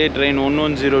திரும்ப அதே ட்ரெயின்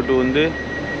 1102 வந்து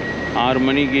 6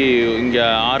 மணிக்கு இங்கே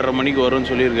 6:30 மணிக்கு வரும்னு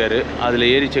சொல்லியிருக்காரு.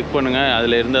 அதில் ஏறி செக் பண்ணுங்கள்,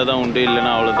 அதில் இருந்தால் தான் உண்டு,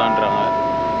 இல்லைன்னா அவ்வளோதான்றாங்க.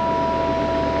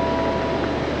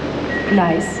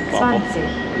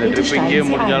 இந்த ட்ரிப் இங்கேயே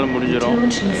முடிஞ்சாலும் முடிஞ்சிடும்,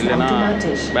 இல்லைன்னா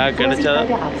பேக் கிடைச்சா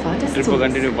ட்ரிப்பை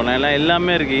கண்டினியூ பண்ணலாம். எல்லாம்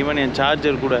எல்லாமே இருக்குது, ஈவன் என்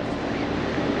சார்ஜர் கூட.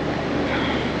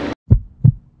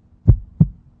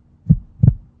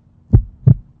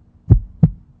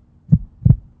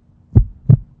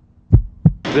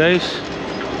 கைஸ்,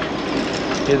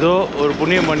 ஏதோ ஒரு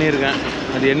புண்ணியம் பண்ணியிருக்கேன்,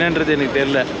 அது என்னன்றது எனக்கு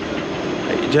தெரில.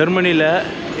 ஜெர்மனியில்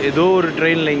ஏதோ ஒரு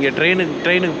ட்ரெயினில் இங்கே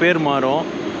ட்ரெயினுக்கு பேர் மாறும்.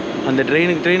 அந்த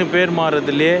ட்ரெயினுக்கு பேர்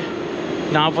மாறுறதுலே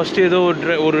நான் ஃபஸ்ட்டு ஏதோ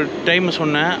ஒரு டைம்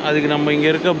சொன்னேன். அதுக்கு நம்ம இங்கே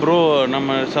இருக்க ப்ரோ,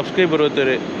 நம்ம சப்ஸ்கிரைபர்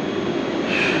ஒருத்தர்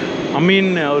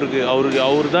அமீன்,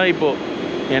 அவர் தான் இப்போது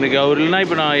எனக்கு. அவர் இல்லைனா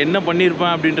இப்போ நான் என்ன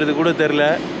பண்ணியிருப்பேன் அப்படின்றது கூட தெரில.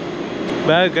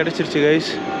 பேக் கிடச்சிருச்சு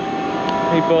கைஸ்.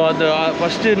 இப்போ அந்த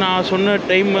ஃபஸ்ட்டு நான் சொன்ன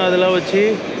டைம் அதெல்லாம் வச்சு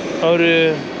அவர்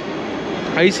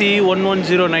ICE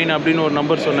 1109 அப்படின்னு ஒரு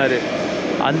நம்பர் சொன்னார்.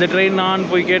 அந்த ட்ரெயின் நான்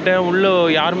போய் கேட்டேன், உள்ளே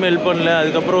யாருமே ஹெல்ப் பண்ணல.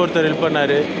 அதுக்கப்புறம் ஒருத்தர் ஹெல்ப்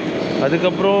பண்ணார்.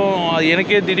 அதுக்கப்புறம்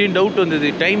எனக்கே திடீர்னு டவுட் வந்தது,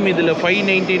 டைம் இதில்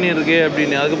 5:19 இருக்குது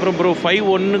அப்படின்னு. அதுக்கப்புறம் ப்ரோ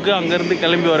 5:01 அங்கேருந்து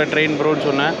கிளம்பி வர ட்ரெயின் ப்ரோன்னு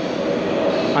சொன்னேன்.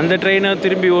 அந்த ட்ரெயினை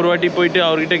திரும்பி ஒரு வாட்டி போயிட்டு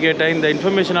அவர்கிட்ட கேட்டேன். இந்த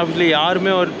இன்ஃபர்மேஷன் ஆஃபீஸில்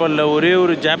யாருமே ஒர்க் பண்ணல, ஒரே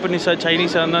ஒரு ஜாப்பனீஸாக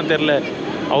சைனீஸாக தான் தெரில.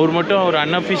 அவர் மட்டும் அவர்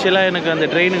அன்அஃபிஷியலாக எனக்கு அந்த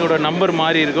ட்ரெயினுக்கோட நம்பர்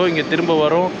மாறி இருக்கும், இங்கே திரும்ப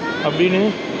வரோம் அப்படின்னு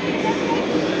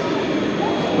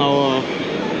நான்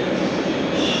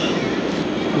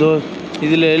இதோ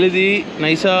இதில் எழுதி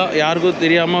நைஸாக யாருக்கும்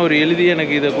தெரியாமல் அவர் எழுதி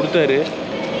எனக்கு இதை கொடுத்தாரு.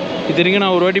 இத்தனைக்கும்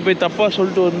நான் ஒரு வாட்டி போய் தப்பாக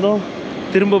சொல்லிட்டு வந்தோம்.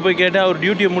 திரும்ப போய் கேட்டால் அவர்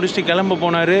டியூட்டியை முடிச்சுட்டு கிளம்ப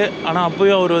போனார். ஆனால்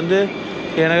அப்போயும் அவர் வந்து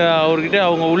எனக்கு அவர்கிட்ட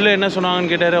அவங்க உள்ளே என்ன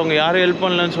சொன்னாங்கன்னு கேட்டார். அவங்க யாரும் ஹெல்ப்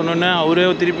பண்ணலன்னு சொன்னோன்னே அவரே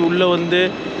திருப்பி உள்ளே வந்து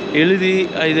எழுதி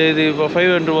இது இப்போ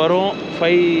 500 வரும்,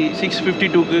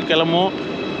 6:52க்கு கிளம்பும்,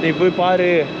 நீ போய் பாரு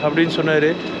அப்படின்னு சொன்னார்.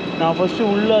 நான் ஃபஸ்ட்டு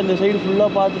உள்ளே அந்த சைடு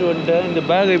ஃபுல்லாக பார்த்துட்டு வந்துட்டேன். இந்த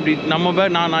பேக் இப்படி நம்ம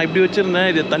பேக் நான் இப்படி வச்சுருந்தேன்,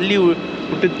 இதை தள்ளி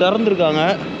விட்டு திறந்துருக்காங்க,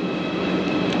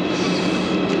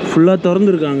 ஃபுல்லாக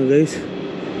திறந்துருக்காங்க கைஸ்.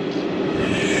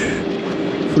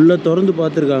 ஃபுல்லாக திறந்து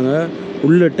பார்த்துருக்காங்க.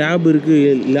 உள்ளே டேப்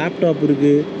இருக்குது, லேப்டாப்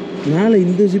இருக்குது, மேலே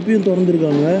இந்த ஜிப்பையும்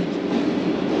திறந்துருக்காங்க.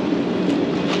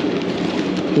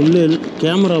 உள்ளே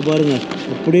கேமரா பாருங்கள்,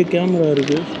 அப்படியே கேமரா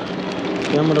இருக்குது.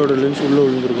 கேமராவோட லென்ஸ் உள்ளே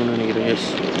விழுந்துருக்குன்னு நினைக்கிறேன். எஸ்,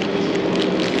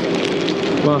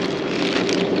 வா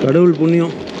கடவுள்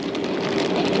புண்ணியம்.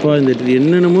 வா இந்த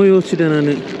என்னென்னமோ யோசிச்சிட்டேன்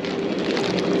நான்.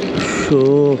 ஸோ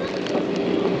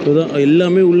இப்போதான்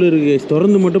எல்லாமே உள்ளே இருக்குது.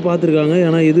 திறந்து மட்டும் பார்த்துருக்காங்க,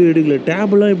 ஏன்னா எதுவும் எடுக்கல.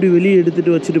 டேப்லாம் எப்படி வெளியே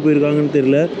எடுத்துகிட்டு வச்சுட்டு போயிருக்காங்கன்னு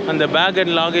தெரில. அந்த பேக்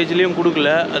அண்ட் லாகேஜ்லேயும் கொடுக்கல,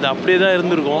 அது அப்படியே தான்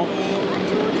இருந்திருக்கும்.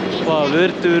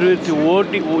 வெறுத்து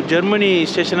ஓட்டி ஜெர்மனி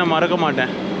ஸ்டேஷனை மறக்க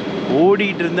மாட்டேன்.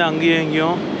 ஓடிக்கிட்டு இருந்தேன் அங்கேயும்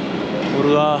எங்கேயும்.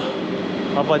 முருகா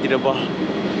காப்பாற்றிட்டப்பா,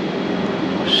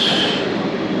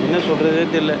 என்ன சொல்கிறதே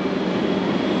தெரியல.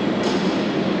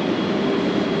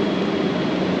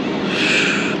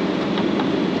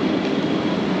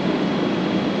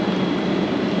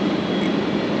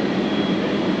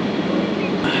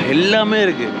 எல்லாமே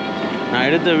இருக்குது. நான்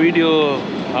எடுத்த வீடியோ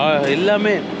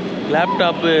எல்லாமே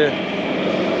லேப்டாப்பு,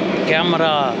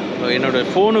 கேமரா, என்னோடய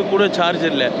ஃபோனுக்கு கூட சார்ஜ்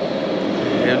இல்லை.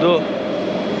 ஏதோ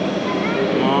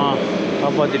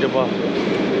காப்பாற்றிட்டப்பா.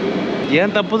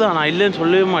 ஏன் தப்பு தான், நான் இல்லைன்னு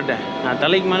சொல்லவே மாட்டேன். நான்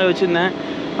தலைக்கு மேலே வச்சுருந்தேன்.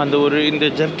 அந்த ஒரு இந்த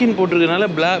ஜர்க்கின் போட்டிருக்கனால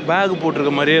பேக்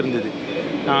போட்டிருக்க மாதிரியே இருந்தது.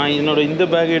 நான் இந்த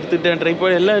பேக் எடுத்துகிட்டேன்,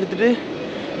 ட்ரைபாட் எல்லாம் எடுத்துகிட்டு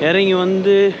இறங்கி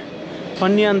வந்து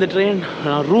பண்ணி அந்த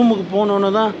நான் ரூமுக்கு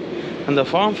போனோன்னு தான் அந்த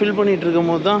ஃபார்ம் ஃபில் பண்ணிகிட்டு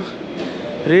இருக்கும் போது தான்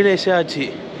ரியலைஸே ஆச்சு,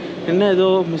 என்ன ஏதோ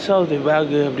மிஸ் ஆகுது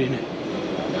பேகு அப்படின்னு.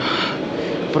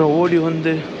 அப்புறம் ஓடி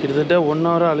வந்து கிட்டத்தட்ட 1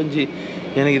 hour அலைஞ்சி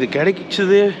எனக்கு இது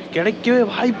கிடைக்கவே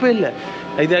வாய்ப்பே இல்லை.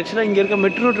 இது ஆக்சுவலாக இங்கே இருக்க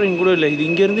மெட்ரோ ட்ரெயின் கூட இல்லை. இது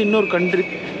இங்கேருந்து இன்னொரு கண்ட்ரி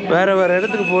வேறு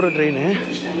இடத்துக்கு போகிற ட்ரெயின்.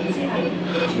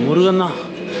 முருகன் தான்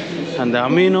அந்த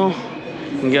அமீனும்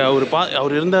இங்கே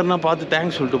அவர் இருந்தாருன்னா பார்த்து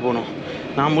தேங்க்ஸ் சொல்லிட்டு போனோம்.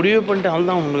 நான் முடிவே பண்ணிட்டேன், அவள்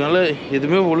தான் உங்களால்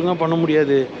எதுவுமே ஒழுங்காக பண்ண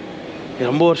முடியாது.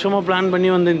 ரொம்ப வருஷமாக பிளான் பண்ணி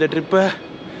வந்த இந்த ட்ரிப்பை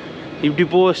இப்படி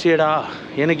போச்சேடா.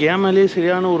 எனக்கு ஏன் மேலேயே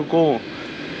சரியான ஒரு கோவம்.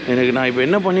 நான் இப்போ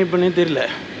என்ன பண்ணியிருப்பேனே தெரியல.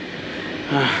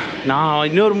 நான்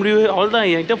இன்னொரு முடிவு அவள் தான்.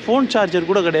 என்கிட்ட ஃபோன் சார்ஜர்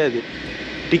கூட கிடையாது.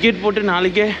 டிக்கெட் போட்டு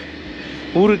நாளைக்கே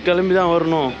ஊருக்கு கிளம்பி தான்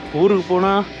வரணும். ஊருக்கு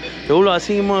போனால் எவ்வளோ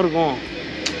அசிங்கமாக இருக்கும்.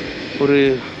 ஒரு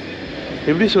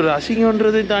எப்படி சொல்கிற,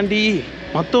 அசிங்கன்றதை தாண்டி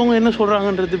மற்றவங்க என்ன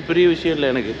சொல்கிறாங்கன்றது பெரிய விஷயம்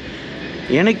இல்லை.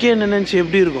 எனக்கே நினச்சி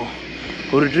எப்படி இருக்கும்.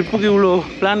 ஒரு ட்ரிப்புக்கு இவ்வளோ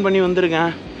பிளான் பண்ணி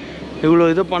வந்திருக்கேன், இவ்வளோ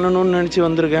இதை பண்ணணும்னு நினச்சி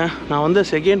வந்திருக்கேன். நான் வந்த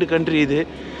செகண்ட் கண்ட்ரி இது.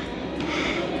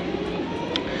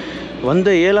 வந்த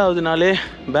 7வது நாளே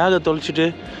பேகை தொலைச்சிட்டு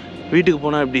வீட்டுக்கு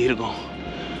போனால் எப்படி இருக்கும்.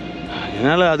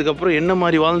 என்னால் அதுக்கப்புறம் என்ன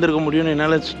மாதிரி வாழ்ந்துருக்க முடியும்னு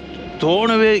என்னால்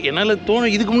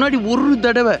இதுக்கு முன்னாடி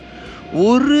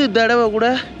ஒரு தடவை கூட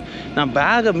நான்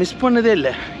பேகை மிஸ் பண்ணதே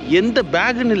இல்லை. எந்த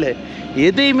பேகுன்னு இல்லை,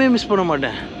 எதையுமே மிஸ் பண்ண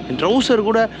மாட்டேன். என் ட்ரௌசர்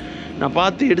கூட நான்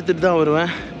பார்த்து எடுத்துகிட்டு தான்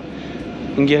வருவேன்.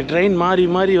 இங்கே ட்ரெயின் மாறி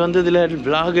வந்ததில்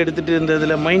வ்ளாக் எடுத்துகிட்டு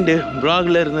இருந்ததில் மைண்டு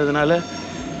வ்ளாகில் இருந்ததுனால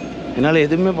என்னால்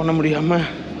எதுவுமே பண்ண முடியாமல்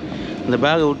அந்த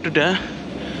பேகை விட்டுட்டேன்.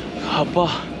 அப்பா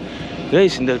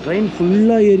கைஸ், இந்த ட்ரெயின்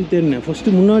ஃபுல்லாக ஏறி தேடினேன்.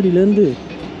 ஃபஸ்ட்டு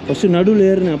நடுவில்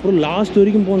ஏறினேன், அப்புறம் லாஸ்ட்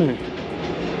வரைக்கும் போனேன்.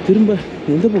 திரும்ப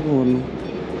எந்த பக்கம் வரணும்,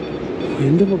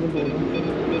 எந்த பக்கம் போகணும்,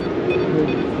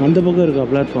 அந்த பக்கம் இருக்கா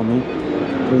பிளாட்ஃபார்மு.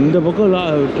 இந்த பக்கம்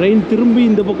ட்ரெயின் திரும்பி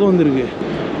இந்த பக்கம் வந்திருக்கு.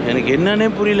 எனக்கு என்னன்னே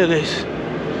புரியல கைஸ்.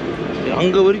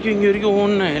 அங்கே வரைக்கும் இங்கே வரைக்கும்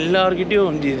ஓடினேன்.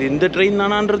 எல்லாருக்கிட்டேயும் இது இந்த ட்ரெயின்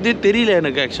தானான்றதே தெரியல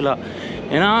எனக்கு ஆக்சுவலாக.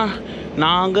 ஏன்னா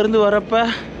நான் அங்கேருந்து வரப்போ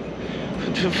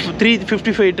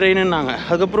 3:55 ட்ரெயினுன்னாங்க,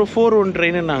 அதுக்கப்புறம் 4:01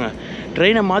 ட்ரெயினுன்னாங்க.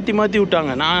 ட்ரெயினை மாற்றி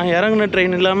விட்டாங்க. நான் இறங்கின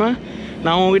ட்ரெயின் இல்லாமல்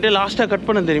நான் உங்ககிட்ட லாஸ்ட்டாக கட்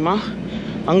பண்ண தெரியுமா,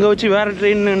 அங்கே வச்சு வேறு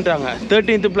ட்ரெயின்னுட்டாங்க.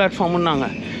 13th பிளாட்ஃபார்முன்னாங்க.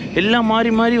 எல்லாம்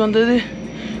மாறி வந்தது.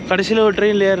 கடைசியில் ஒரு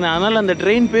ட்ரெயினில் ஏறினேன். அதனால் அந்த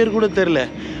ட்ரெயின் பேர் கூட தெரில.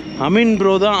 அமீன்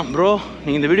ப்ரோ தான். ப்ரோ,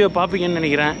 நீங்கள் இந்த வீடியோ பார்ப்பீங்கன்னு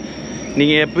நினைக்கிறேன்.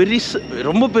 நீங்கள்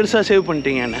ரொம்ப பெருசாக சேவ்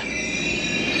பண்ணிட்டீங்க என்ன.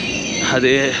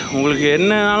 அது உங்களுக்கு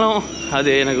என்னன்னாலும்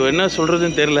அது எனக்கு என்ன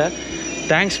சொல்கிறதுன்னு தெரில.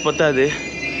 தேங்க்ஸ் பத்தாது.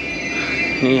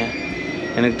 நீங்கள்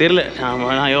எனக்கு தெரில.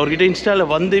 நான் அவர்கிட்ட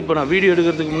இன்ஸ்டாவில் வந்து இப்போ நான் வீடியோ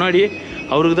எடுக்கிறதுக்கு முன்னாடி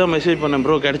அவருக்கு தான் மெசேஜ் பண்ணேன்,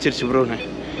 ப்ரோ கிடச்சிருச்சு ப்ரோன்னு.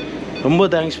 ரொம்ப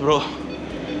தேங்க்ஸ் ப்ரோ.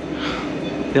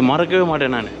 இதை மறக்கவே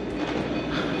மாட்டேன் நான்.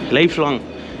 லைஃப் லாங்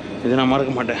இதை நான்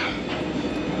மறக்க மாட்டேன்.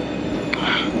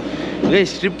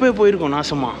 கைஸ், ட்ரிப்பே போயிருக்கோம்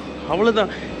நாசமாக.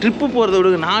 அவ்வளோதான். ட்ரிப்பு போகிறத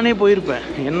விட நானே போயிருப்பேன்.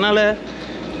 என்னால்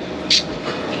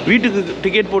வீட்டுக்கு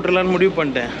டிக்கெட் போட்டுடலான்னு முடிவு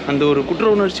பண்ணிட்டேன். அந்த ஒரு குற்ற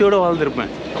உணர்ச்சியோடு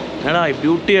வாழ்ந்துருப்பேன். ஏடா இப்படி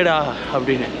விட்டியடா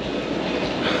அப்படின்னு.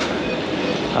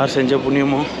 யார் செஞ்ச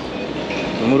புண்ணியமோ,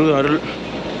 முருகன் அருள்,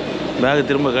 பேகு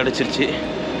திரும்ப கிடச்சிருச்சு.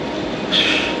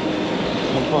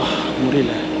 அப்பா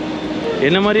முடியல.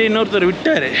 என்ன மாதிரியே இன்னொருத்தர்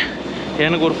விட்டார்.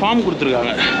 எனக்கு ஒரு ஃபார்ம்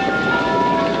கொடுத்துருக்காங்க,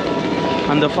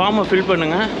 அந்த ஃபார்மை ஃபில்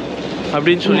பண்ணுங்கள்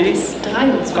அப்படின்னு சொல்லி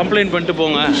கம்ப்ளைண்ட் பண்ணிட்டு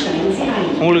போங்க,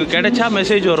 உங்களுக்கு கிடைச்சா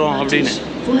மெசேஜ் வரும் அப்படின்னு.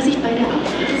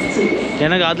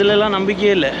 எனக்கு அதிலெல்லாம்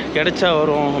நம்பிக்கையே இல்லை, கிடைச்சா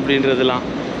வரும் அப்படின்றதுலாம்.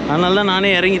 அதனால தான் நானே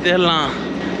இறங்கி தேடலாம்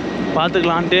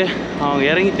பார்த்துக்கலான்ட்டு அவங்க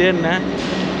இறங்கி தேடினேன்.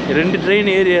 2 ட்ரெயின்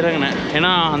ஏறி இறங்கினேன்.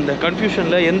 ஏன்னா அந்த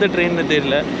கன்ஃபியூஷனில் எந்த ட்ரெயின்னு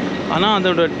தெரியல. ஆனால்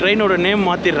அதோட ட்ரெயினோட நேம்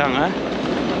மாற்றிடுறாங்க.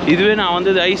 இதுவே நான்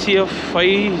வந்தது ICF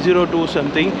 502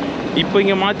 சம்திங், இப்போ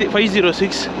இங்கே மாற்றி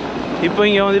 506, இப்போ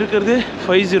இங்கே வந்து இருக்கிறது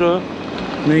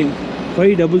 509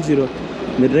 500.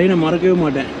 இந்த ட்ரெயினை மறக்கவே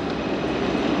மாட்டேன்.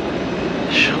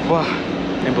 ஷப்பா,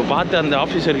 இப்போ பார்த்து அந்த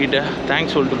ஆஃபீஸர்கிட்ட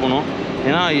தேங்க்ஸ் சொல்லிட்டு போனோம்.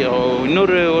 ஏன்னா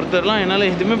ஒருத்தர்லாம்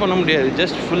என்னால் எதுவுமே பண்ண முடியாது.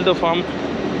 ஜஸ்ட் ஃபில் த ஃபார்ம்,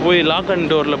 போய் லாக் அண்ட்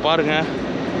டோரில் பாருங்கள்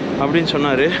அப்படின்னு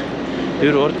சொன்னார்.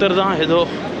 இவர் ஒருத்தர் தான் ஏதோ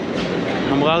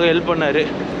நமக்காக ஹெல்ப் பண்ணார்.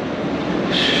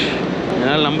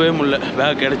 என்னால் நம்பவே முடியல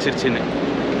பேக் கிடச்சிருச்சின்னு.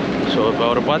 ஸோ இப்போ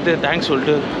அவரை பார்த்து தேங்க்ஸ்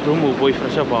சொல்லிட்டு ரூமுக்கு போய்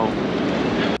ஃப்ரெஷ்ஷப் ஆகும்.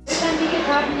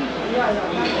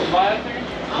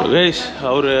 கைஸ்,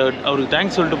 அவருக்கு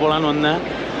தேங்க்ஸ் சொல்லிட்டு போகலான்னு வந்தேன்.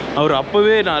 அவர்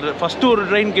அப்போவே நான் ஃபஸ்ட்டு ஒரு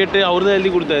ட்ரெயின் கேட்டு அவர் தான்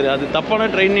எழுதி கொடுத்தாரு. அது தப்பான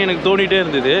ட்ரெயின் எனக்கு தோணிகிட்டே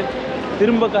இருந்தது.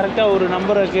 திரும்ப கரெக்டாக ஒரு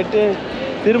நம்பரை கேட்டு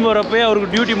திரும்ப வரப்போயே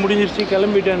அவருக்கு டியூட்டி முடிஞ்சிருச்சு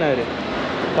கிளம்பிட்டேன்னாரு.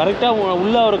 கரெக்டாக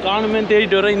உள்ளே அவரை காணுமே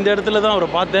தேடிட்டு வரேன். இந்த இடத்துல தான் அவரை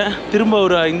பார்த்தேன். திரும்ப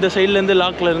அவர் இந்த சைட்லேருந்து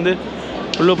லாக்லேருந்து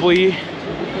உள்ளே போய்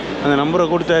அந்த நம்பரை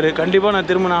கொடுத்தாரு. கண்டிப்பாக நான்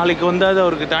திரும்ப நாளைக்கு வந்தாது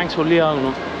அவருக்கு தேங்க்ஸ் சொல்லி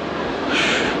ஆகணும்.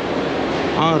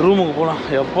 ரூமுக்கு போகலாம்.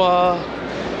 எப்பா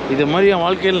இது மாதிரி என்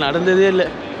வாழ்க்கையில் நடந்ததே இல்லை.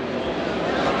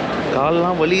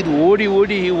 காலெலாம் வலி. இது ஓடி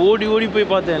ஓடி ஓடி ஓடி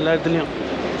போய் பார்த்தேன் எல்லா இடத்துலையும்.